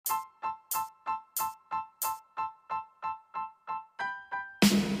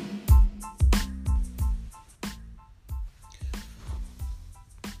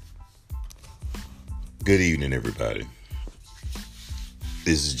Good evening, everybody.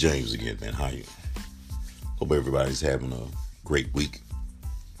 This is James again, man. How you? Hope everybody's having a great week.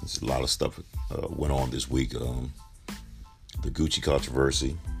 There's a lot of stuff went on this week. The Gucci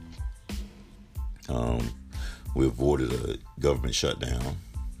controversy. Um, we avoided a government shutdown.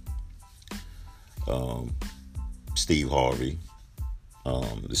 Steve Harvey.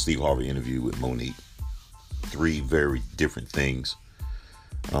 The Steve Harvey interview with Monique. Three very different things.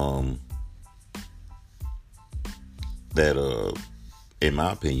 That in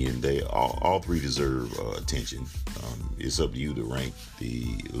my opinion, they all three deserve attention. It's up to you to rank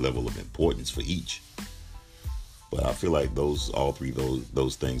the level of importance for each. But I feel like all three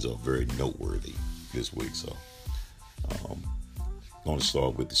those things are very noteworthy this week. So I'm going to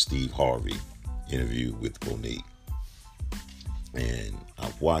start with the Steve Harvey interview with Monique, and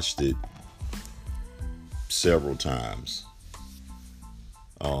I've watched it several times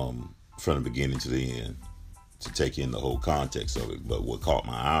from the beginning to the end, to take in the whole context of it. But what caught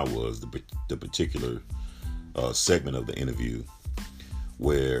my eye was the particular segment of the interview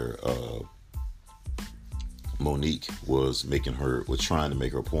where Monique was trying to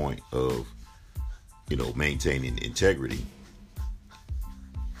make her point of, maintaining integrity,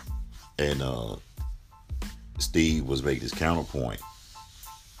 and Steve was making his counterpoint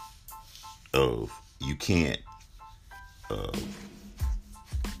of you can't.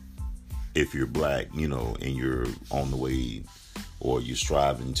 If you're black, and you're on the way, or you're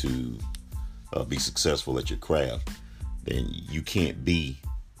striving to be successful at your craft, then you can't be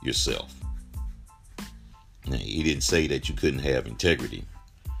yourself. Now, he didn't say that you couldn't have integrity,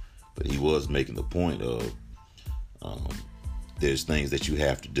 but he was making the point of there's things that you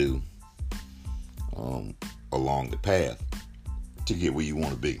have to do along the path to get where you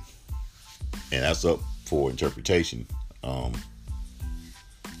want to be, and that's up for interpretation.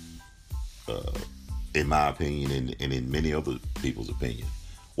 In my opinion, and in many other people's opinion.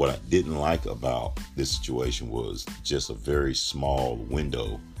 What I didn't like about this situation was just a very small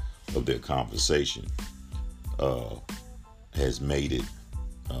window of their conversation has made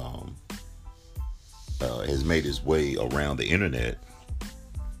its way around the internet,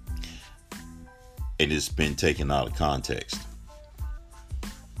 and it's been taken out of context.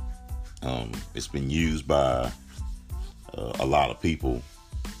 It's been used by a lot of people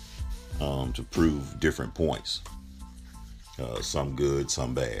to prove different points, some good,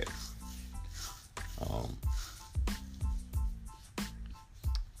 some bad.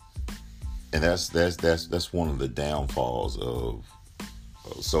 And that's one of the downfalls of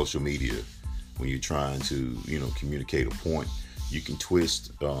social media. When you're trying to communicate a point, you can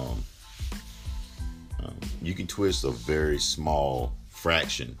twist a very small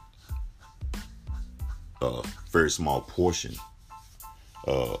fraction, a very small portion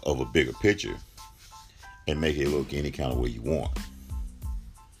of a bigger picture, and make it look any kind of way you want.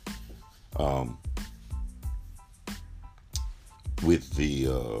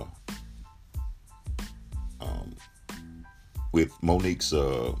 With Monique's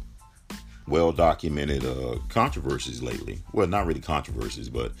well-documented controversies lately. Well, not really controversies,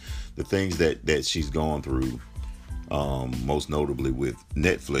 but the things that she's gone through, most notably with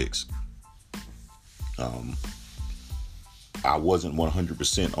Netflix. I wasn't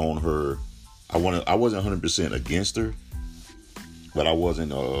 100% on her. I wasn't 100% against her, but I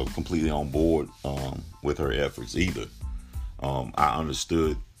wasn't completely on board with her efforts either. I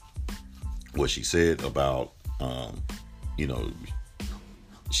understood what she said about,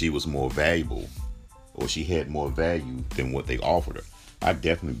 she was more valuable, or she had more value than what they offered her. I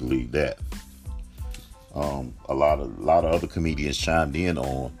definitely believe that. A lot of other comedians chimed in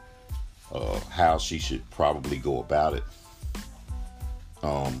on how she should probably go about it.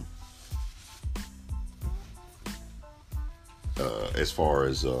 As far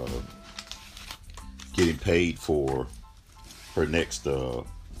as getting paid for her next, or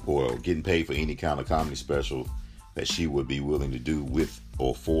getting paid for any kind of comedy special that she would be willing to do with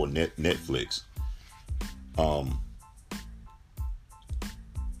or for Netflix.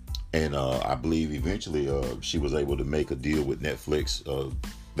 And I believe eventually she was able to make a deal with Netflix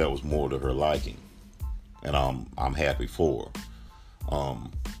that was more to her liking, and I'm happy for her.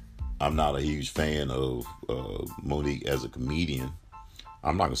 I'm not a huge fan of Monique as a comedian.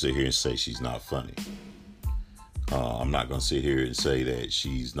 I'm not going to sit here and say she's not funny. I'm not going to sit here and say that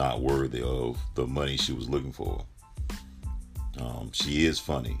she's not worthy of the money she was looking for. She is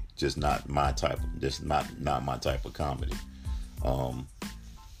funny, just not my type of comedy.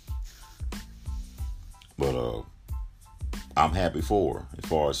 But I'm happy for her. As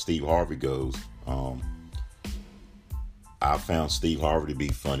far as Steve Harvey goes, I found Steve Harvey to be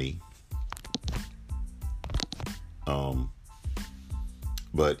funny.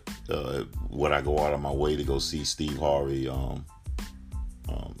 But would I go out of my way to go see Steve Harvey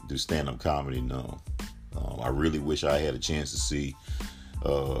do stand-up comedy? No. I really wish I had a chance to see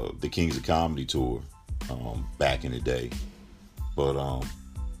the Kings of Comedy tour back in the day. But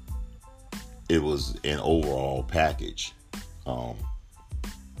it was an overall package.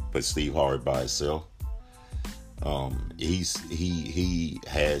 But Steve Harvey by himself, he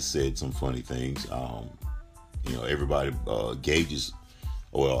has said some funny things. Everybody gauges.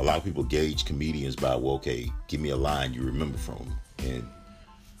 Well, a lot of people gauge comedians by, well, okay, give me a line you remember from them. And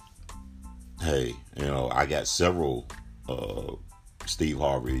hey, I got several Steve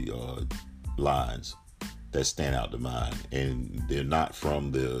Harvey lines that stand out to mind, and they're not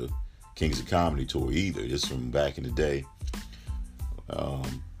from the Kings of Comedy tour either. It's from back in the day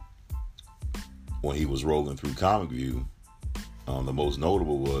when he was rolling through Comic View. The most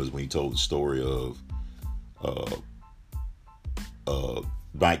notable was when he told the story of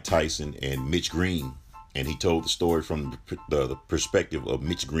Mike Tyson and Mitch Green, and he told the story from the perspective of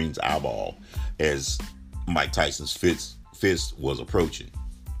Mitch Green's eyeball as Mike Tyson's fist was approaching.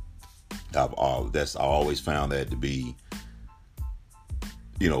 I always found that to be,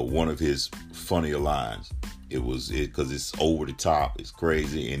 one of his funnier lines. It was because it's over the top, it's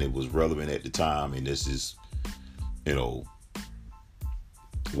crazy, and it was relevant at the time. And this is,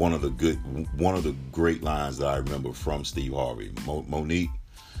 one of the great lines that I remember from Steve Harvey. Monique,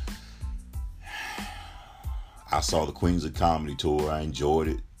 I saw the Queens of Comedy tour. I enjoyed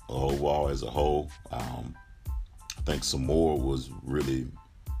it overall as a whole. I think Samora was really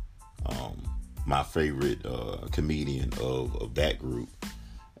my favorite comedian of that group.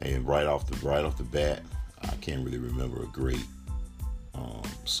 And right off the bat, I can't really remember a great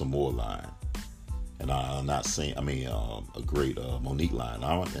Samora line. And I'm not saying, a great Monique line.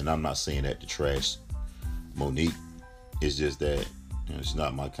 And I'm not saying that to trash Monique. It's just that she's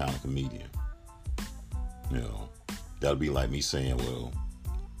not my kind of comedian. That'll be like me saying, well,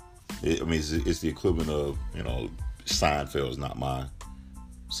 it's the equivalent of, Seinfeld's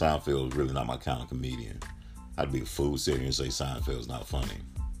really not my kind of comedian. I'd be a fool sitting here and say Seinfeld's not funny.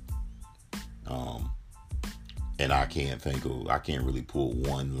 And I can't really pull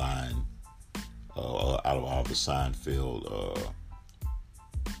one line out of all the Seinfeld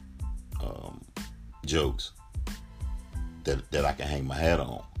jokes that I can hang my hat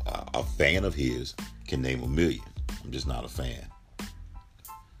on. A fan of his can name a million. I'm just not a fan.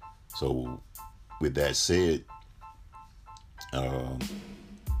 So, with that said, let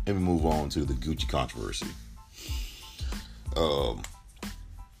me move on to the Gucci controversy.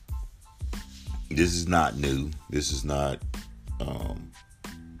 This is not new. This is not a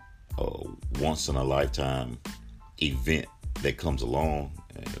once in a lifetime event that comes along.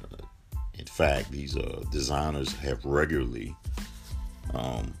 In fact, these designers have regularly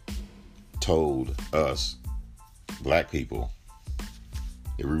told us, black people,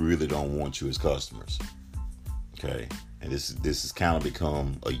 that we really don't want you as customers. Okay, and this has kind of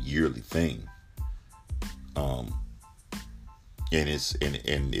become a yearly thing.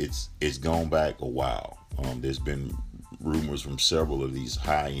 And it's gone back a while. There's been rumors from several of these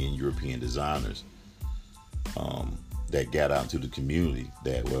high-end European designers that got out into the community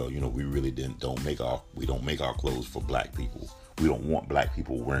that, well, we really don't make our clothes for black people. We don't want black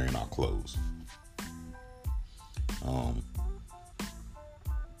people wearing our clothes.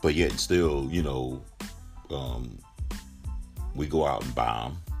 But yet still, we go out and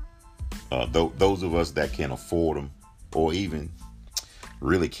buy them. Those of us that can afford them, or even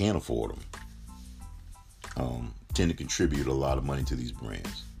really can't afford them, tend to contribute a lot of money to these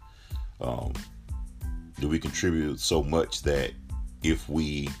brands. Do we contribute so much that if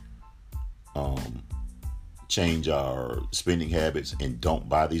we change our spending habits and don't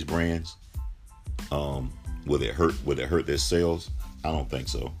buy these brands, will it hurt their sales? I don't think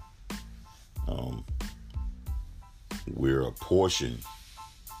so. We're a portion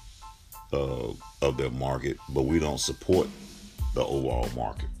of their market, but we don't support the overall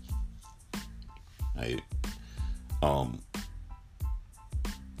market. Right?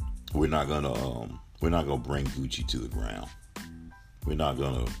 We're not gonna bring Gucci to the ground. We're not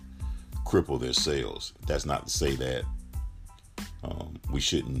gonna cripple their sales. That's not to say that we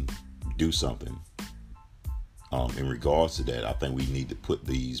shouldn't do something. In regards to that, I think we need to put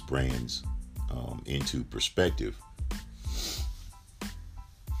these brands into perspective.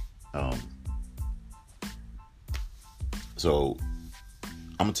 So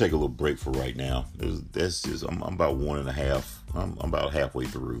I'm gonna take a little break for right now. I'm about I'm about halfway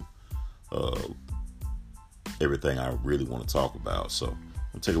through everything I really want to talk about. So I'm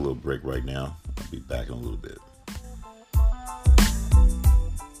gonna take a little break right now. I'll be back in a little bit.